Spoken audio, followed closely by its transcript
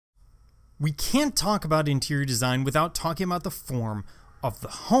We can't talk about interior design without talking about the form of the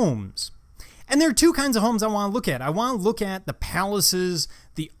homes. And there are two kinds of homes I want to look at. I want to look at the palaces,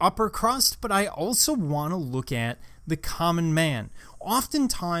 the upper crust, but I also want to look at the common man.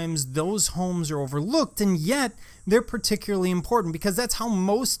 Oftentimes, those homes are overlooked, and yet they're particularly important because that's how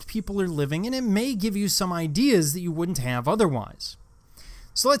most people are living, and it may give you some ideas that you wouldn't have otherwise.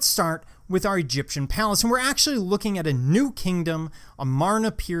 So let's start with our Egyptian palace, and we're actually looking at a new kingdom, a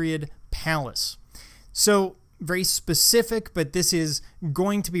Amarna period palace. So very specific, but this is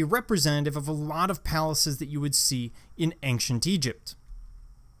going to be representative of a lot of palaces that you would see in ancient Egypt.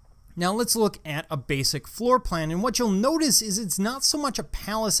 Now let's look at a basic floor plan, and what you'll notice is it's not so much a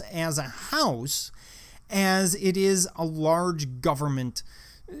palace as a house as it is a large government,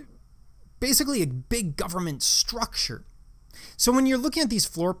 basically a big government structure. So when you're looking at these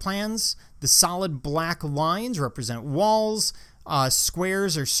floor plans, the solid black lines represent walls,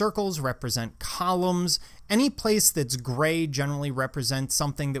 squares or circles represent columns. Any place that's gray generally represents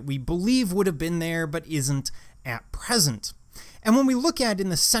something that we believe would have been there but isn't at present. And when we look at in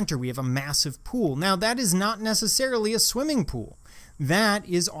the center, we have a massive pool. Now that is not necessarily a swimming pool. That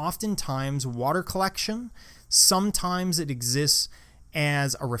is oftentimes water collection. Sometimes it exists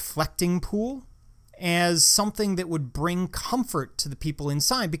as a reflecting pool, as something that would bring comfort to the people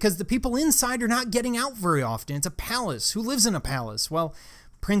inside, because the people inside are not getting out very often. It's a palace. Who lives in a palace? Well,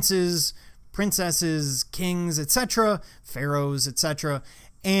 princes, princesses, kings, etc., pharaohs, etc.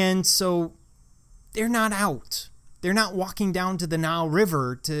 And so they're not out. They're not walking down to the Nile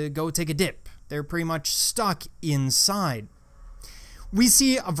River to go take a dip. They're pretty much stuck inside. We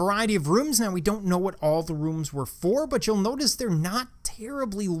see a variety of rooms. Now, we don't know what all the rooms were for, but you'll notice they're not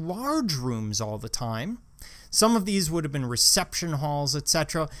terribly large rooms all the time. Some of these would have been reception halls,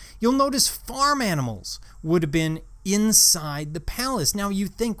 etc. You'll notice farm animals would have been inside the palace. Now, you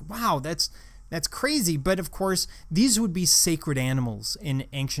think, wow, that's crazy, but of course, these would be sacred animals in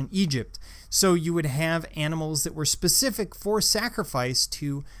ancient Egypt. So you would have animals that were specific for sacrifice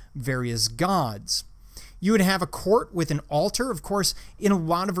to various gods. You would have a court with an altar. Of course, in a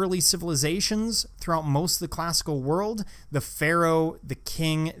lot of early civilizations throughout most of the classical world, the pharaoh, the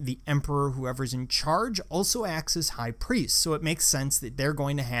king, the emperor, whoever's in charge, also acts as high priest. So it makes sense that they're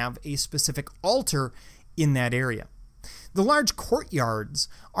going to have a specific altar in that area. The large courtyards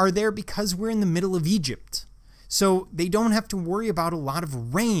are there because we're in the middle of Egypt. So they don't have to worry about a lot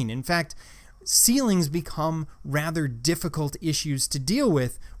of rain. In fact, ceilings become rather difficult issues to deal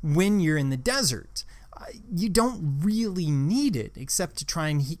with when you're in the desert. You don't really need it except to try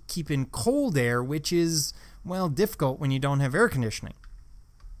and keep in cold air, which is, well, difficult when you don't have air conditioning.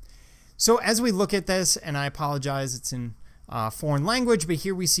 So as we look at this, and I apologize, it's in foreign language, but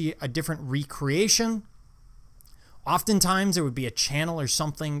here we see a different recreation. Oftentimes there would be a channel or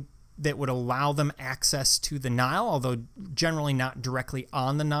something that would allow them access to the Nile, although generally not directly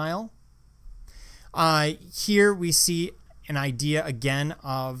on the Nile. Here we see an idea again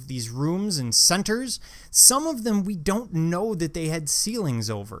of these rooms and centers. Some of them we don't know that they had ceilings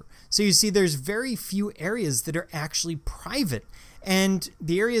over. So you see there's very few areas that are actually private. And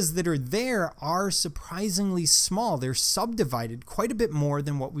the areas that are there are surprisingly small. They're subdivided quite a bit more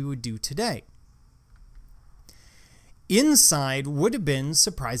than what we would do today. Inside would have been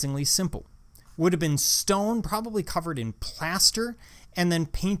surprisingly simple. Would have been stone, probably covered in plaster, and then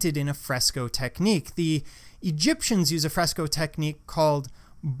painted in a fresco technique. The Egyptians use a fresco technique called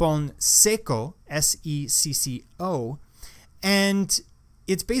bon secco, S-E-C-C-O, and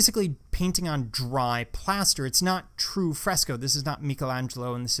it's basically painting on dry plaster. It's not true fresco. This is not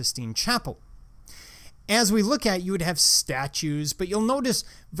Michelangelo in the Sistine Chapel. As we look at, you would have statues, but you'll notice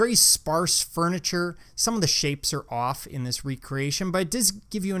very sparse furniture. Some of the shapes are off in this recreation, but it does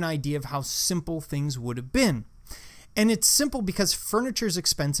give you an idea of how simple things would have been. And it's simple because furniture is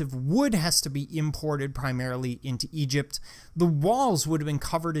expensive. Wood has to be imported primarily into Egypt. The walls would have been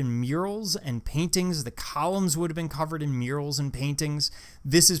covered in murals and paintings. The columns would have been covered in murals and paintings.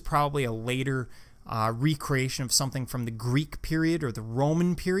 This is probably a later recreation of something from the Greek period or the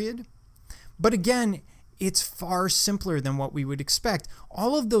Roman period. But again, it's far simpler than what we would expect.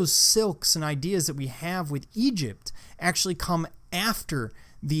 All of those silks and ideas that we have with Egypt actually come after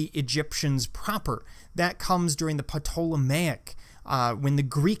the Egyptians proper. That comes during the Ptolemaic, when the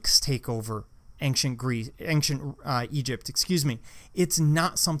Greeks take over ancient Egypt. It's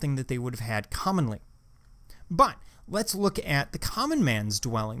not something that they would have had commonly. But let's look at the common man's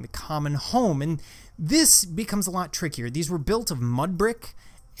dwelling, the common home, and this becomes a lot trickier. These were built of mud brick,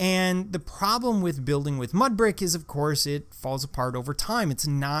 and the problem with building with mud brick is, of course, it falls apart over time. It's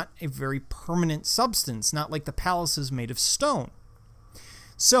not a very permanent substance, not like the palaces made of stone.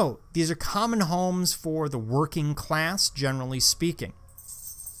 So these are common homes for the working class, generally speaking.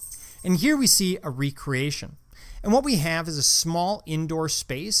 And here we see a recreation. And what we have is a small indoor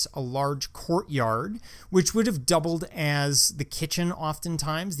space, a large courtyard, which would have doubled as the kitchen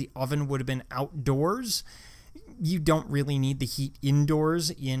oftentimes. The oven would have been outdoors. You don't really need the heat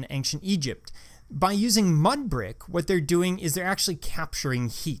indoors in ancient Egypt. By using mud brick, what they're doing is they're actually capturing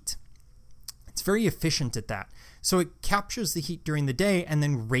heat. It's very efficient at that. So it captures the heat during the day and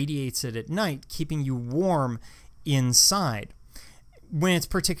then radiates it at night, keeping you warm inside. When it's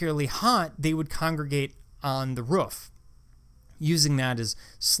particularly hot, they would congregate on the roof, using that as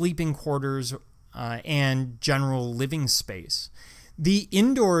sleeping quarters and general living space. The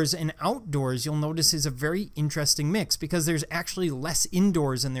indoors and outdoors, you'll notice, is a very interesting mix because there's actually less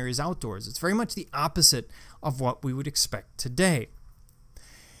indoors than there is outdoors. It's very much the opposite of what we would expect today.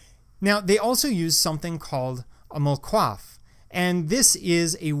 Now, they also use something called a mulquaf, and this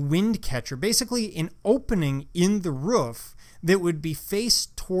is a wind catcher, basically an opening in the roof that would be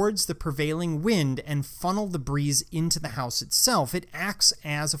faced towards the prevailing wind and funnel the breeze into the house itself. It acts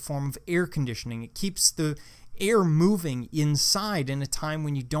as a form of air conditioning. It keeps the air moving inside in a time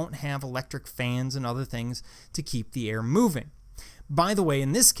when you don't have electric fans and other things to keep the air moving. By the way,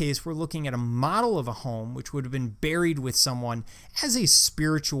 in this case, we're looking at a model of a home which would have been buried with someone as a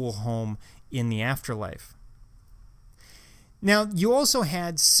spiritual home in the afterlife. Now, you also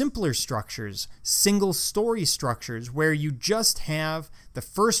had simpler structures, single-story structures, where you just have the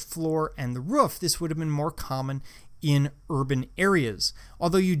first floor and the roof. This would have been more common in urban areas,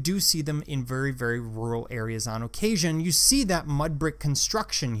 although you do see them in very, very rural areas on occasion. You see that mud brick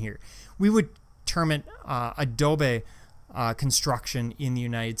construction here. We would term it adobe construction in the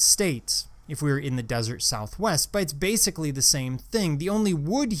United States if we were in the desert Southwest, but it's basically the same thing. The only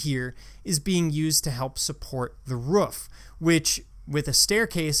wood here is being used to help support the roof, which with a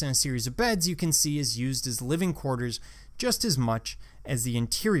staircase and a series of beds you can see is used as living quarters just as much as the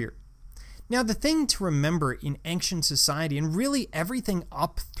interior. Now, the thing to remember in ancient society, and really everything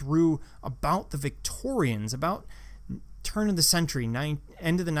up through about the Victorians, about turn of the century,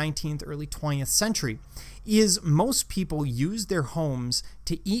 end of the 19th, early 20th century, is most people use their homes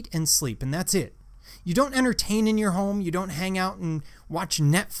to eat and sleep, and that's it. You don't entertain in your home, you don't hang out and watch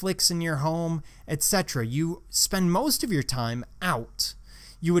Netflix in your home, etc. You spend most of your time out.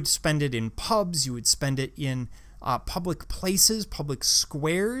 You would spend it in pubs, you would spend it in public places, public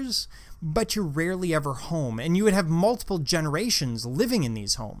squares, but you're rarely ever home. And you would have multiple generations living in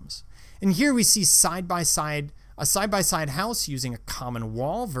these homes. And here we see a side-by-side house using a common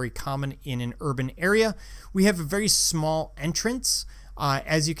wall, very common in an urban area. We have a very small entrance.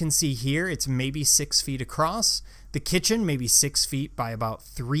 As you can see here, it's maybe 6 feet across. The kitchen, maybe 6 feet by about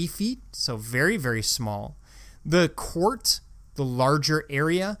 3 feet, so very, very small. The court, the larger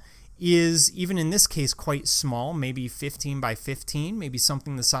area, is, even in this case, quite small, maybe 15 by 15, maybe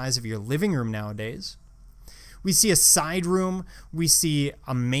something the size of your living room nowadays. We see a side room, we see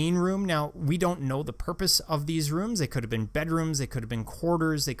a main room. Now, we don't know the purpose of these rooms. They could have been bedrooms, they could have been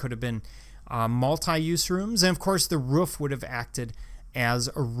quarters, they could have been multi-use rooms, and of course the roof would have acted as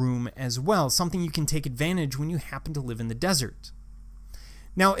a room as well, something you can take advantage when you happen to live in the desert.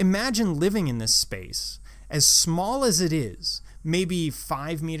 Now, imagine living in this space, as small as it is, maybe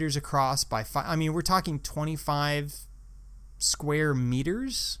 5 meters across by 5, I mean, we're talking 25 square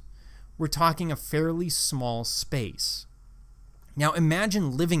meters. We're talking a fairly small space. Now,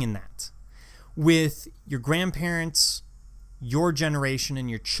 imagine living in that with your grandparents, your generation, and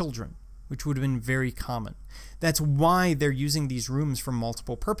your children, which would have been very common. That's why they're using these rooms for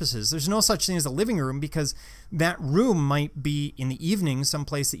multiple purposes. There's no such thing as a living room because that room might be in the evening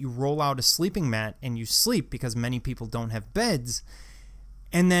someplace that you roll out a sleeping mat and you sleep because many people don't have beds.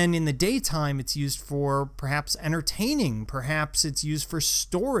 And then in the daytime, it's used for perhaps entertaining. Perhaps it's used for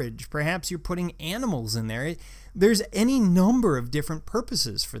storage. Perhaps you're putting animals in there. There's any number of different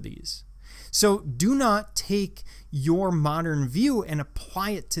purposes for these. So do not take your modern view and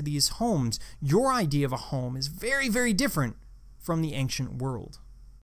apply it to these homes. Your idea of a home is very, very different from the ancient world.